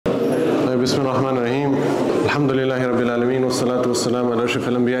بسم الله الرحمن الرحيم الحمد لله رب العالمين والصلاة والسلام على أشرف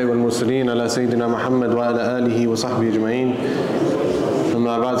الأنبياء والمرسلين على سيدنا محمد وعلى آله وصحبه أجمعين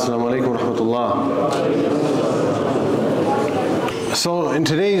أما بعد السلام عليكم ورحمة الله. So in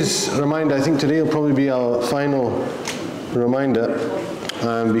today's reminder, I think today will probably be our final reminder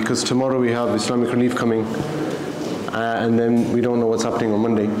because tomorrow we have Islamic Relief coming and then we don't know what's happening on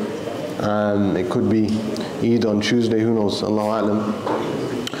Monday. It could be Eid on Tuesday, who knows, Allahu A'lam.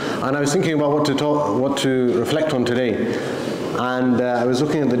 And I was thinking about what to reflect on today. And I was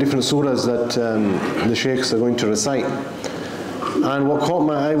looking at the different surahs that the Shaykhs are going to recite. And what caught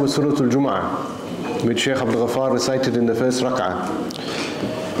my eye was Surah Al-Jum'ah, which Shaykh Abdul Ghaffar recited in the first rak'ah.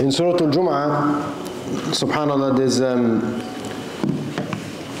 In Surah Al-Jum'ah, subhanAllah, there's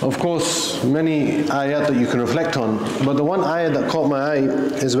of course many ayat that you can reflect on. But the one ayat that caught my eye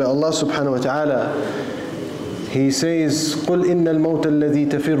is where Allah subhanahu wa ta'ala, He says, قُلْ إِنَّ الْمَوْتَ الَّذِي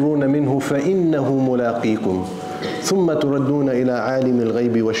تَفِرُّونَ مِنْهُ فَإِنَّهُ مُلَاقِيكُمْ ثُمَّ تُرَدُّونَ إِلَىٰ عَالِمِ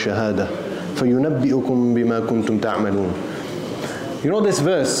الْغَيْبِ وَالشَّهَادَةِ فَيُنَبِّئُكُمْ بِمَا كُنْتُمْ تَعْمَلُونَ. You know this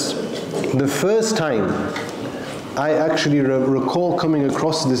verse, the first time I actually recall coming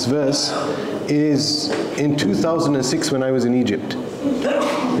across this verse is in 2006 when I was in Egypt.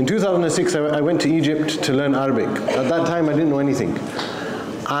 In 2006 I went to Egypt to learn Arabic. At that time I didn't know anything.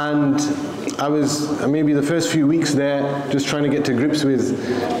 And I was maybe the first few weeks there just trying to get to grips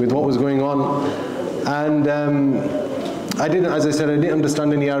with what was going on. And I didn't, as I said, I didn't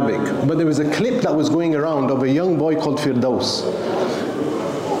understand any Arabic. But there was a clip that was going around of a young boy called Firdaus.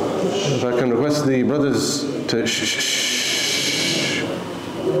 If I can request the brothers to shh.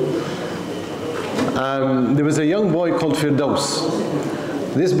 There was a young boy called Firdaus.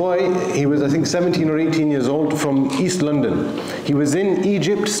 This boy, he was I think 17 or 18 years old from East London. He was in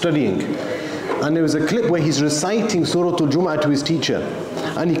Egypt studying. And there was a clip where he's reciting Surah Al-Jum'ah to his teacher.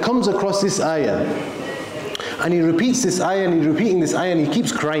 And he comes across this ayah. And he repeats this ayah and he's repeating this ayah and he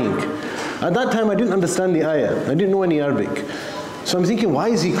keeps crying. At that time I didn't understand the ayah. I didn't know any Arabic. So I'm thinking, why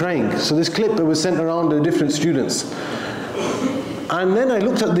is he crying? So this clip, it was sent around to different students. And then I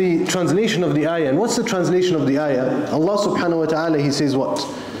looked at the translation of the ayah. And what's the translation of the ayah? Allah subhanahu wa ta'ala, He says what?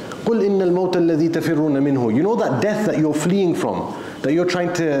 قُلْ إِنَّ الْمَوْتَ الَّذِي تَفِرُّونَ مِنْهُ. You know that death that you're fleeing from, that you're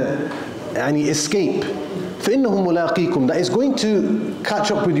trying to escape. فَإِنَّهُ مُلَاقِيكُمْ. That is going to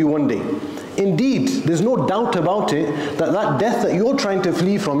catch up with you one day. Indeed, there's no doubt about it that death that you're trying to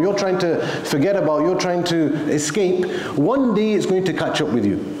flee from, you're trying to forget about, you're trying to escape, one day it's going to catch up with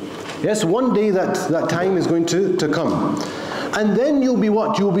you. Yes, one day that time is going to come. And then you'll be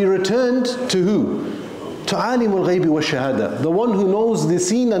what? You'll be returned to who? To Alimul Ghaybi wa Shahada, the one who knows the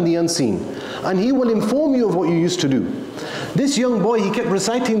seen and the unseen. And he will inform you of what you used to do. This young boy, he kept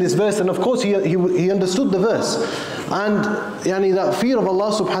reciting this verse, and of course he understood the verse. And that fear of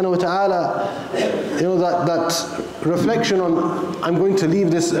Allah subhanahu wa ta'ala, that reflection on, I'm going to leave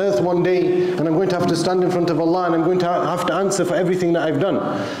this earth one day, and I'm going to have to stand in front of Allah, and I'm going to have to answer for everything that I've done.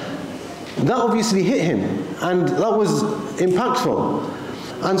 That obviously hit him, and that was impactful.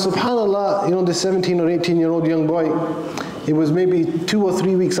 And subhanAllah, this 17 or 18-year-old young boy, it was maybe 2 or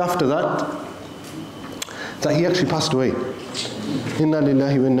 3 weeks after that he actually passed away. Inna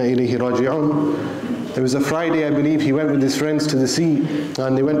lillahi wa inna ilayhi raji'un. It was a Friday, I believe. He went with his friends to the sea,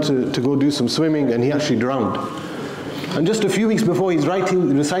 and they went to go do some swimming, and he actually drowned. And just a few weeks before, he's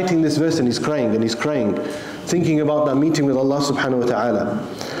reciting this verse, and he's crying, thinking about that meeting with Allah subhanahu wa ta'ala.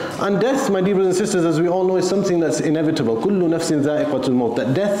 And death, my dear brothers and sisters, as we all know, is something that's inevitable. كُلُّ نَفْسٍ ذَائِقَةُ الْمَوْتِ.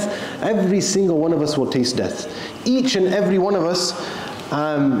 That death, every single one of us will taste death. Each and every one of us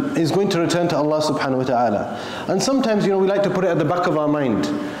is going to return to Allah subhanahu wa ta'ala. And sometimes, we like to put it at the back of our mind.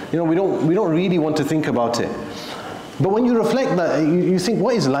 We don't really want to think about it. But when you reflect that, you think,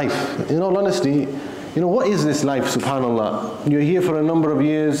 what is life? In all honesty, what is this life, subhanAllah? You're here for a number of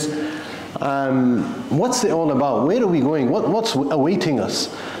years. What's it all about? Where are we going? What's awaiting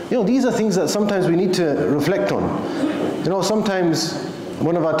us? These are things that sometimes we need to reflect on. Sometimes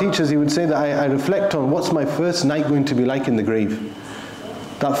one of our teachers, he would say that I reflect on what's my first night going to be like in the grave.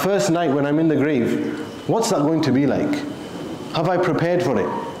 That first night when I'm in the grave, what's that going to be like? Have I prepared for it?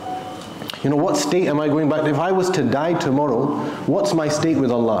 What state am I going back to? If I was to die tomorrow, what's my state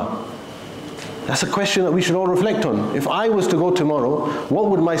with Allah? That's a question that we should all reflect on. If I was to go tomorrow, what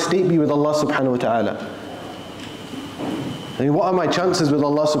would my state be with Allah subhanahu wa ta'ala? What are my chances with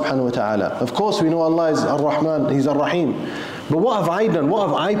Allah subhanahu wa ta'ala? Of course we know Allah is Ar-Rahman, He's Ar-Rahim. But what have I done? What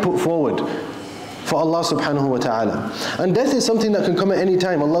have I put forward for Allah subhanahu wa ta'ala? And death is something that can come at any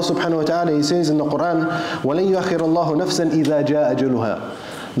time. Allah subhanahu wa ta'ala, He says in the Quran, وَلَنْ يُؤَخِّرَ اللَّهُ نَفْسًا إِذَا جَاءَ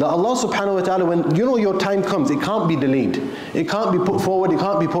أَجَلُهَا. that Allah subhanahu wa ta'ala, when you know your time comes, it can't be delayed. It can't be put forward, it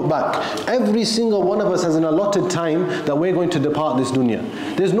can't be put back. Every single one of us has an allotted time that we're going to depart this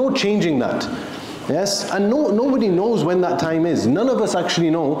dunya. There's no changing that. Yes, and nobody knows when that time is. None of us actually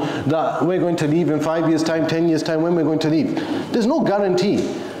know that we're going to leave in 5 years' time, 10 years' time, when we're going to leave. There's no guarantee.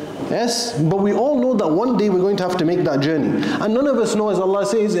 Yes, but we all know that one day we're going to have to make that journey. And none of us know, as Allah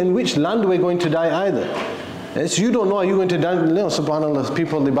says, in which land we're going to die either. Yes, you don't know, are you going to die? You know, subhanAllah,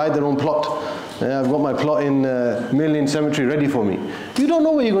 people, they buy their own plot. I've got my plot in Million Cemetery ready for me. You don't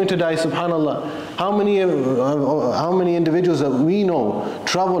know where you're going to die, subhanAllah. How many individuals that we know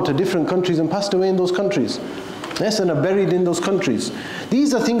traveled to different countries and passed away in those countries? Yes, and are buried in those countries.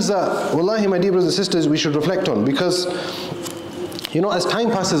 These are things that, wallahi, my dear brothers and sisters, we should reflect on, because, you know, as time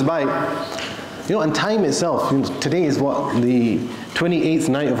passes by, you know, and time itself, you know, today is what, the 28th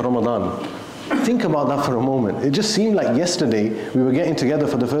night of Ramadan. Think about that for a moment. It just seemed like yesterday we were getting together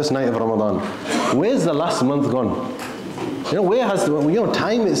for the first night of Ramadan. Where's the last month gone? You know, where has the, you know,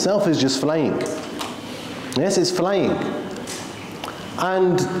 time itself is just flying. Yes, it's flying.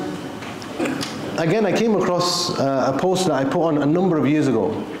 And again, I came across a post that I put on a number of years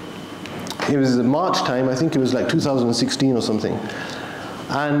ago. It was March time, I think it was like 2016 or something.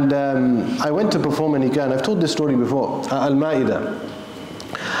 And I went to perform a nikah, and I've told this story before, Al-Ma'idah.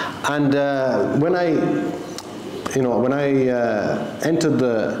 And when I entered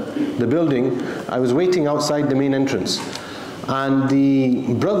the building, I was waiting outside the main entrance. And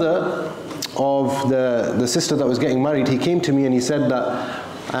the brother of the sister that was getting married, he came to me and he said that,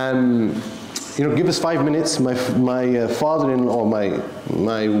 you know, give us 5 minutes. My father-in-law, my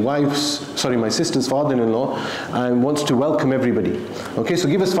sister's father-in-law wants to welcome everybody. Okay, so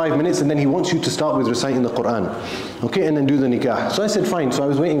give us 5 minutes, and then he wants you to start with reciting the Quran. Okay, and then do the nikah. So I said fine. So I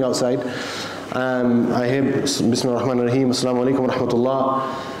was waiting outside. I hear Bismillah ar-Rahman ar-Rahim, Assalamu alaikum wa rahmatullah.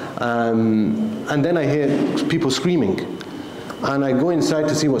 And then I hear people screaming. And I go inside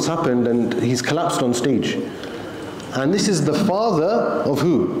to see what's happened, and he's collapsed on stage. And this is the father of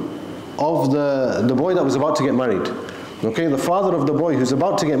who? Of the boy that was about to get married. Okay, the father of the boy who's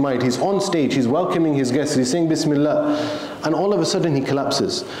about to get married, he's on stage, he's welcoming his guests, he's saying Bismillah, and all of a sudden he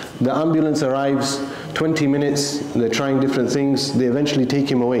collapses. The ambulance arrives, 20 minutes, they're trying different things, they eventually take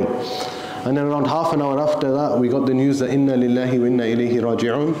him away. And then around half an hour after that, we got the news that Inna lillahi wa inna ilayhi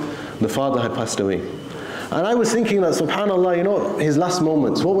raji'un, the father had passed away. And I was thinking that, subhanAllah, you know, his last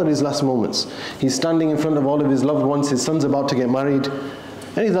moments, what were his last moments? He's standing in front of all of his loved ones, his son's about to get married.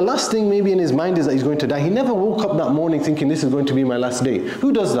 And the last thing maybe in his mind is that he's going to die. He never woke up that morning thinking this is going to be my last day.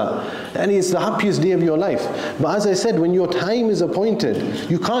 Who does that? And it's the happiest day of your life. But as I said, when your time is appointed,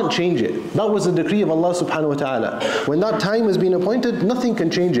 you can't change it. That was the decree of Allah subhanahu wa ta'ala. When that time has been appointed, nothing can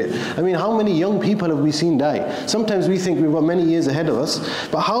change it. I mean, how many young people have we seen die? Sometimes we think we've got many years ahead of us,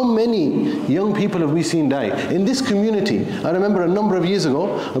 but how many young people have we seen die? In this community, I remember a number of years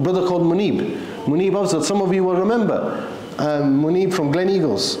ago, a brother called Munib Afzal, some of you will remember. Munib from Glen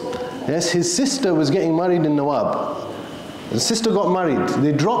Eagles. Yes, his sister was getting married in Nawab. The sister got married.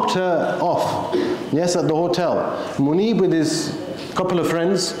 They dropped her off, yes, at the hotel. Munib with his couple of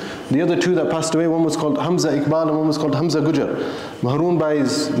friends, the other two that passed away, one was called Hamza Iqbal and one was called Hamza Gujar, Maharoon by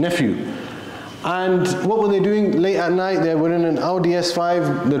his nephew. And what were they doing late at night? They were in an Audi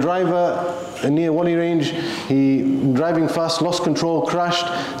S5, the driver near Wali Range, he driving fast, lost control, crashed.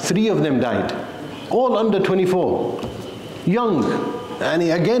 3 of them died, all under 24. Young. And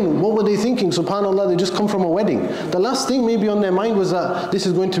again, what were they thinking? SubhanAllah, they just come from a wedding. The last thing maybe on their mind was that this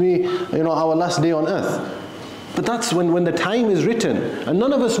is going to be, you know, our last day on earth. But that's when the time is written. And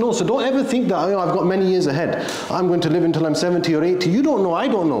none of us know. So don't ever think that, you know, I've got many years ahead. I'm going to live until I'm 70 or 80. You don't know, I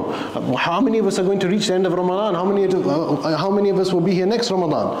don't know. How many of us are going to reach the end of Ramadan? How many of us will be here next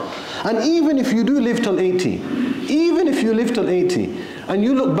Ramadan? And even if you do live till 80, even if you live till 80, and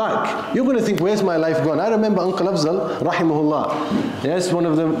you look back, you're going to think, where's my life gone? I remember Uncle Afzal, rahimahullah, yes, one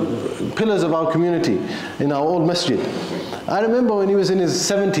of the pillars of our community in our old masjid. I remember when he was in his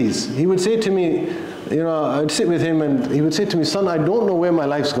 70s, he would say to me, you know, I'd sit with him and he would say to me, son, I don't know where my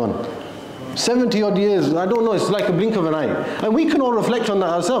life's gone. 70 odd years, I don't know, it's like a blink of an eye. And we can all reflect on that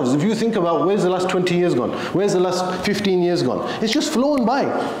ourselves. If you think about where's the last 20 years gone, where's the last 15 years gone, it's just flown by.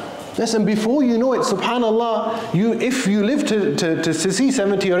 Yes, and before you know it, subhanAllah, if you live to see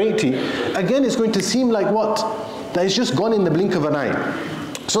 70 or 80, again it's going to seem like what? That it's just gone in the blink of an eye.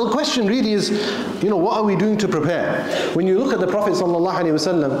 So the question really is, you know, what are we doing to prepare? When you look at the Prophet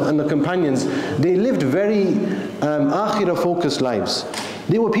ﷺ and the companions, they lived very akhirah focused lives.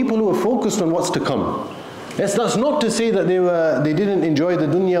 They were people who were focused on what's to come. Yes, that's not to say that they didn't enjoy the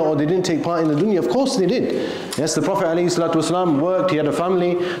dunya or they didn't take part in the dunya. Of course they did. Yes, the Prophet ﷺ worked, he had a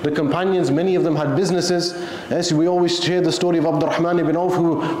family, the companions, many of them had businesses. Yes, we always share the story of Abdurrahman ibn Auf,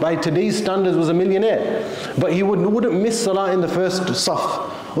 who by today's standards was a millionaire. But he wouldn't miss salah in the first saf.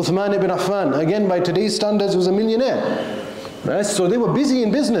 Uthman ibn Affan, again by today's standards, was a millionaire. Yes, so they were busy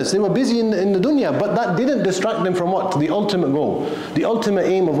in business, they were busy in the dunya, but that didn't distract them from what? The ultimate goal, the ultimate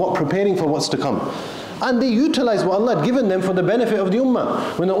aim of what? Preparing for what's to come. And they utilized what Allah had given them for the benefit of the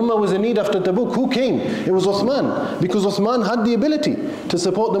ummah. When the ummah was in need after Tabuk, who came? It was Uthman, because Uthman had the ability to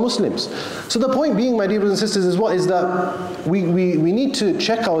support the Muslims. So the point being, my dear brothers and sisters, is what? Is that we need to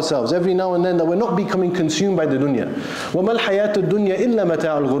check ourselves every now and then that we're not becoming consumed by the dunya. وَمَا الْحَيَاةُ الدُّنْيَا إِلَّا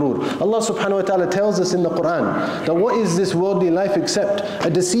مَتَاعُ الْغُرُورِ. Allah subhanahu wa ta'ala tells us in the Quran that what is this worldly life except a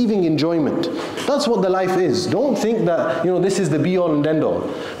deceiving enjoyment. That's what the life is. Don't think that, this is the be all and end all.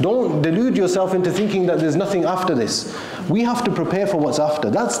 Don't delude yourself into thinking that there's nothing after this. We have to prepare for what's after.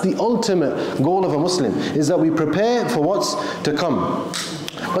 That's the ultimate goal of a Muslim, is that we prepare for what's to come.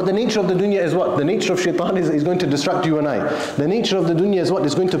 But the nature of the dunya is what? The nature of shaitan is going to distract you and I. The nature of the dunya is what?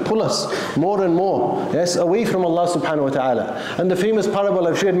 Is going to pull us more and more, yes, away from Allah subhanahu wa ta'ala. And the famous parable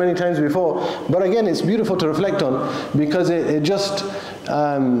I've shared many times before, but again it's beautiful to reflect on, because it just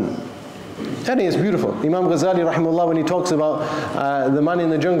it's beautiful. Imam Ghazali rahimahullah, when he talks about the man in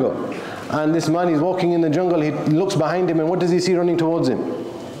the jungle, and this man is walking in the jungle, he looks behind him, and what does he see running towards him?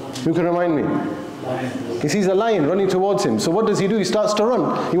 Who can remind me? He sees a lion running towards him. So what does he do? He starts to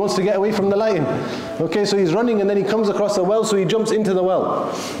run. He wants to get away from the lion. Okay, so he's running, and then he comes across a well, so he jumps into the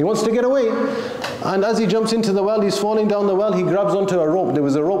well. He wants to get away. And as he jumps into the well, he's falling down the well, he grabs onto a rope. There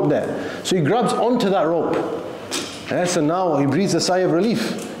was a rope there. So he grabs onto that rope. Yes, and now he breathes a sigh of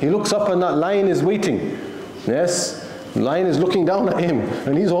relief. He looks up and that lion is waiting. Yes, the lion is looking down at him,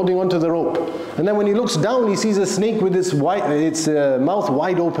 and he's holding onto the rope. And then when he looks down, he sees a snake with its mouth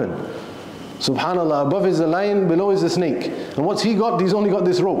wide open. Subhanallah, above is the lion, below is the snake. And what's he got? He's only got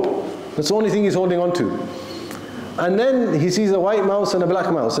this rope. That's the only thing he's holding on to. And then he sees a white mouse and a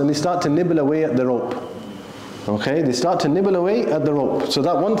black mouse, and they start to nibble away at the rope. Okay, they start to nibble away at the rope. So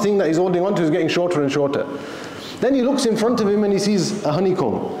that one thing that he's holding on to is getting shorter and shorter. Then he looks in front of him and he sees a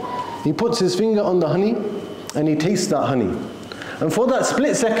honeycomb. He puts his finger on the honey and he tastes that honey. And for that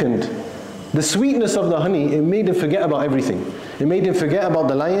split second, the sweetness of the honey, it made him forget about everything. It made him forget about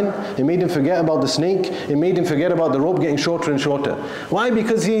the lion, it made him forget about the snake, it made him forget about the rope getting shorter and shorter. Why?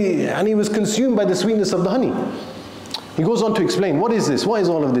 Because he was consumed by the sweetness of the honey. He goes on to explain, what is this? What is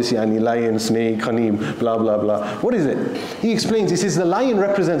all of this? Lion, snake, honey, blah, blah, blah. What is it? He explains, he says the lion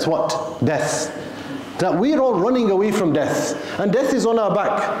represents what? Death. That we're all running away from death. And death is on our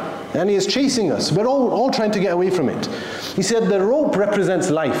back. And he is chasing us. We're all trying to get away from it. He said the rope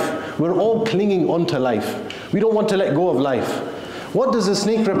represents life. We're all clinging onto life. We don't want to let go of life. What does the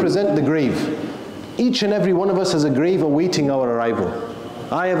snake represent? The grave. Each and every one of us has a grave awaiting our arrival.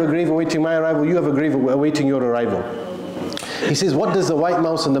 I have a grave awaiting my arrival. You have a grave awaiting your arrival. He says, what does the white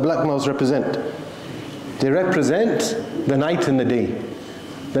mouse and the black mouse represent? They represent the night and the day.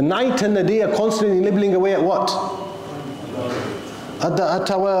 The night and the day are constantly nibbling away at what? At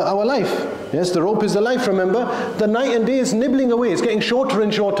our life. Yes, the rope is the life, remember? The night and day is nibbling away. It's getting shorter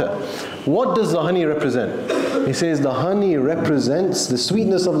and shorter. What does the honey represent? He says the honey represents, the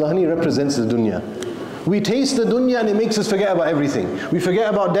sweetness of the honey represents the dunya. We taste the dunya and it makes us forget about everything. We forget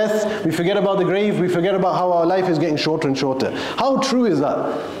about death, we forget about the grave, we forget about how our life is getting shorter and shorter. How true is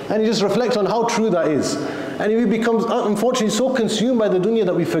that? And you just reflect on how true that is. And we become, unfortunately, so consumed by the dunya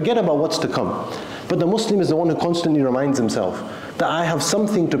that we forget about what's to come. But the Muslim is the one who constantly reminds himself that I have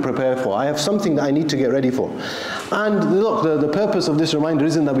something to prepare for. I have something that I need to get ready for. And look, the purpose of this reminder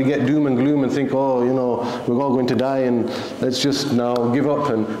isn't that we get doom and gloom and think, oh, we're all going to die and let's just now give up.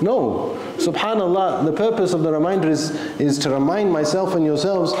 And no, subhanallah, the purpose of the reminder is to remind myself and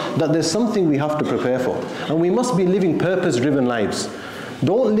yourselves that there's something we have to prepare for. And we must be living purpose-driven lives.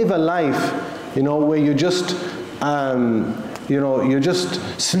 Don't live a life where you're just, you're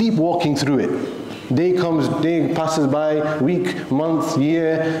just sleepwalking through it. Day comes, day passes by, week, month,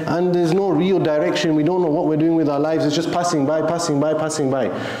 year, and there's no real direction. We don't know what we're doing with our lives. It's just passing by, passing by, passing by.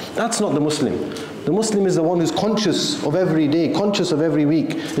 That's not the Muslim. The Muslim is the one who's conscious of every day, conscious of every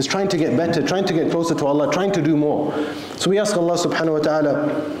week, is trying to get better, trying to get closer to Allah, trying to do more. So we ask Allah subhanahu wa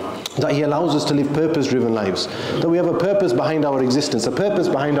ta'ala that He allows us to live purpose-driven lives, that we have a purpose behind our existence, a purpose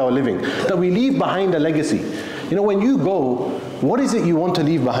behind our living, that we leave behind a legacy. When you go, what is it you want to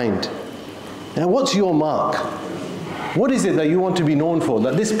leave behind? And what's your mark? What is it that you want to be known for?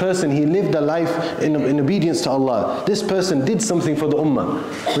 That this person, he lived a life in obedience to Allah. This person did something for the ummah.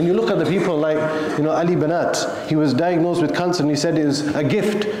 When you look at the people like, Ali Banat, he was diagnosed with cancer and he said it was a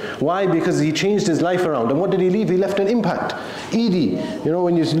gift. Why? Because he changed his life around. And what did he leave? He left an impact. Edie,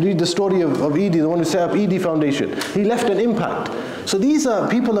 when you read the story of Edie, the one who set up Edie Foundation, he left an impact. So these are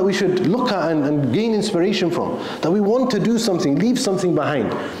people that we should look at and gain inspiration from. That we want to do something, leave something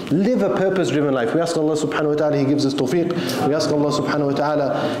behind. Live a purpose-driven life. We ask Allah subhanahu wa ta'ala, He gives us tawfiq. We ask Allah subhanahu wa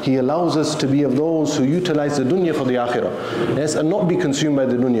ta'ala, He allows us to be of those who utilize the dunya for the akhirah. Yes, and not be consumed by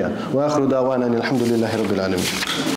the dunya. Wa akhiru da'wana alhamdulillahi rabbil alameen.